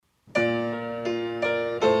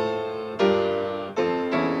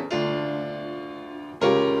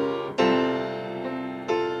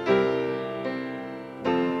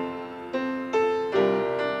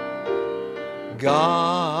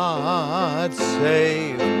God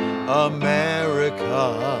save America,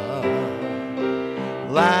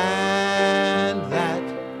 land that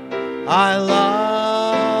I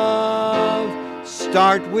love.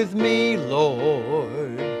 Start with me,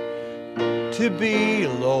 Lord, to be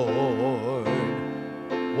Lord,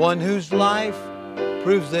 one whose life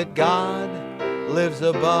proves that God lives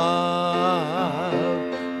above.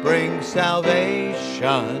 Bring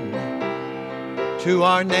salvation to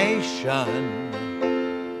our nation,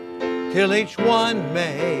 till each one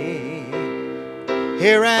may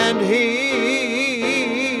hear and heed.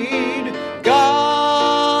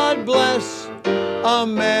 God bless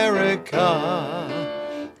America,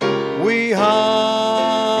 we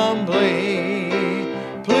humbly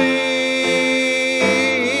plead.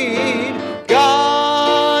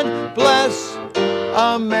 God bless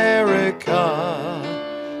America,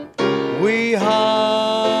 we humbly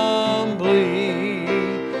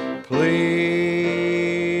plead.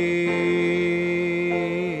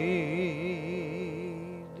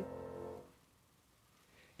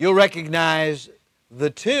 You'll recognize the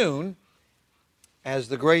tune as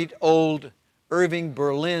the great old Irving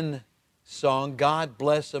Berlin song, God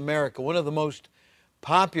Bless America, one of the most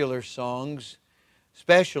popular songs,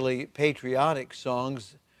 especially patriotic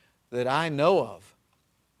songs, that I know of.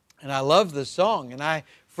 And I love the song, and I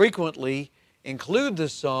frequently include the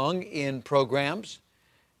song in programs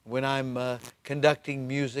when I'm conducting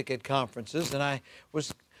music at conferences. And I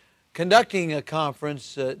was conducting a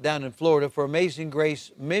conference down in Florida for Amazing Grace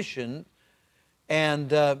Mission,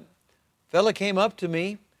 and a fella came up to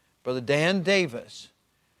me, Brother Dan Davis,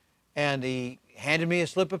 and he handed me a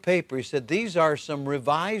slip of paper. He said, these are some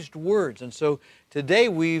revised words. And so today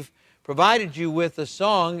we've provided you with a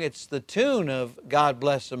song. It's the tune of God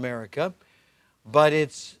Bless America, but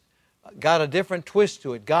it's got a different twist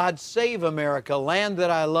to it. God Save America, land that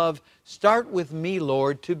I love. Start with me,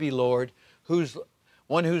 Lord, to be Lord,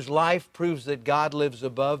 one whose life proves that God lives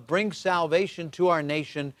above. Bring salvation to our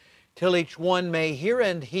nation, till each one may hear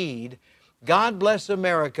and heed. God bless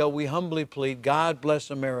America, we humbly plead. God bless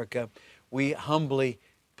America, we humbly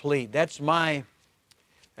plead. That's my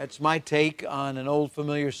take on an old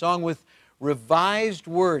familiar song with revised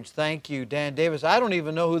words. Thank you, Dan Davis. I don't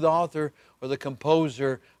even know who the author or the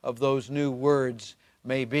composer of those new words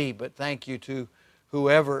may be, but thank you to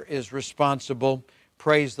whoever is responsible.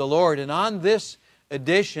 Praise the Lord. And on this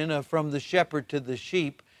edition of From the Shepherd to the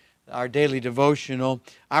Sheep, our daily devotional,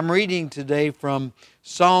 I'm reading today from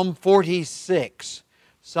Psalm 46.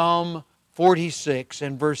 Psalm 46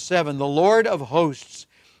 and verse 7. The Lord of hosts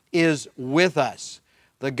is with us.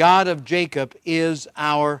 The God of Jacob is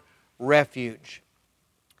our refuge.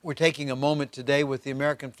 We're taking a moment today with the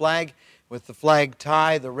American flag, with the flag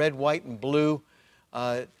tie, the red, white, and blue,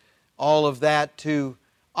 all of that, to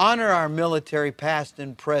honor our military past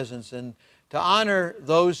and present, and to honor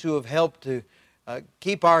those who have helped to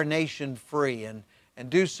keep our nation free and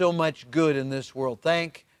do so much good in this world.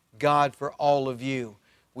 Thank God for all of you.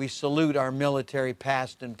 We salute our military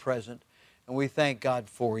past and present, and we thank God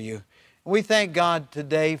for you. And we thank God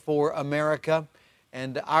today for America,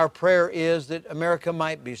 and our prayer is that America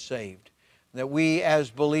might be saved, that we as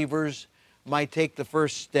believers might take the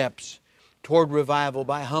first steps toward revival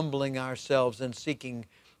by humbling ourselves and seeking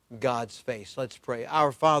God's face. Let's pray.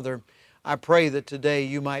 Our Father, I pray that today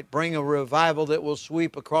you might bring a revival that will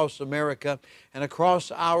sweep across America and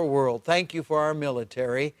across our world. Thank you for our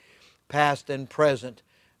military, past and present.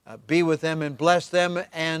 Be with them and bless them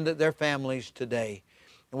and their families today.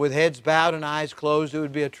 And with heads bowed and eyes closed, it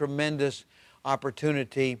would be a tremendous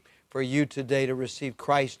opportunity for you today to receive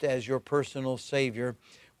Christ as your personal Savior.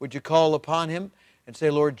 Would you call upon Him and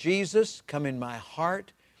say, Lord Jesus, come in my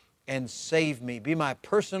heart and save me. Be my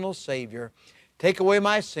personal Savior. Take away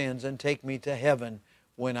my sins and take me to heaven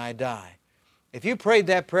when I die. If you prayed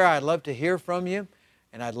that prayer, I'd love to hear from you,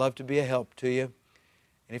 and I'd love to be a help to you.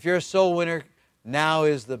 And if you're a soul winner, now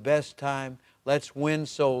is the best time. Let's win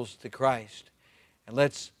souls to Christ, and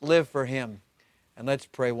let's live for Him. And let's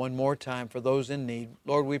pray one more time for those in need.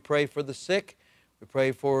 Lord, we pray for the sick. We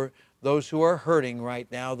pray for those who are hurting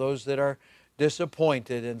right now, those that are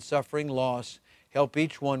disappointed and suffering loss. Help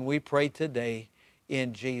each one, we pray today,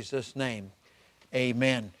 in Jesus' name.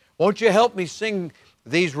 Amen. Won't you help me sing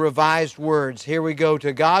these revised words? Here we go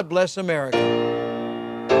to God Bless America.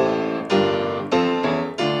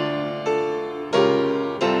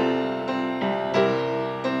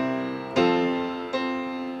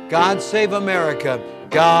 God save America.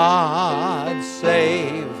 God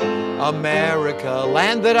save America.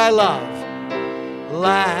 Land that I love.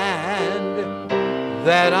 Land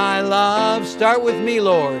that I love. Start with me,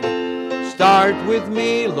 Lord. Start with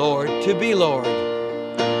me, Lord, to be Lord.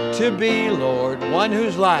 to be Lord, one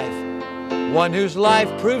whose life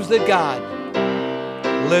proves that God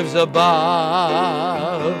lives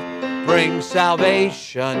above. Bring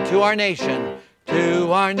salvation to our nation,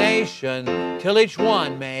 till each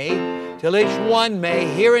one may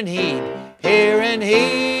hear and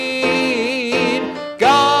heed.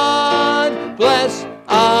 God bless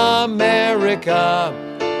America,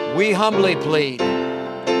 we humbly plead.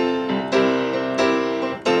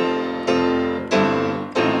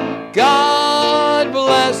 God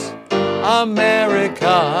bless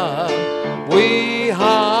America, we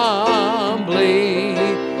humbly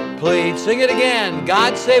plead. Sing it again.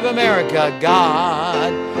 God save America.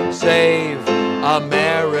 God save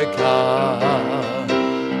America.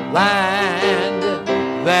 Land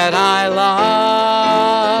that I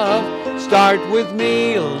love, start with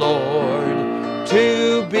me, Lord,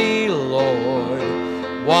 to be Lord,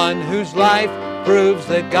 one whose life proves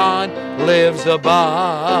that God lives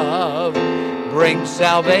above. Bring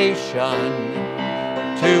salvation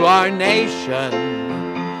to our nation,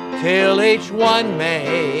 till each one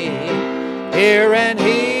may hear and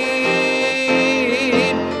heed.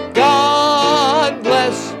 God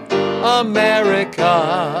bless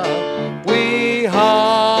America, we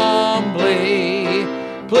humbly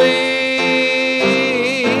plead.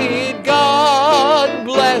 God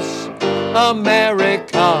bless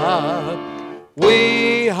America,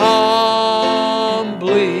 we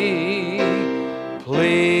humbly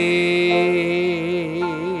plead.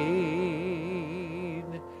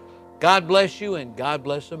 God bless you and God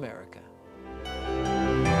bless America.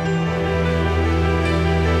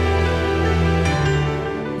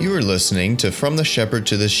 You are listening to From the Shepherd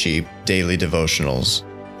to the Sheep Daily Devotionals.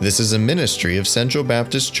 This is a ministry of Central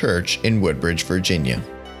Baptist Church in Woodbridge, Virginia.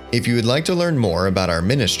 If you would like to learn more about our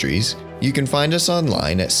ministries, you can find us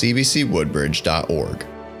online at cbcwoodbridge.org.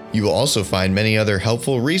 You will also find many other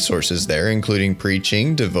helpful resources there, including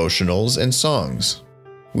preaching, devotionals, and songs.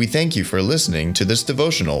 We thank you for listening to this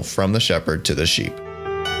devotional From the Shepherd to the Sheep.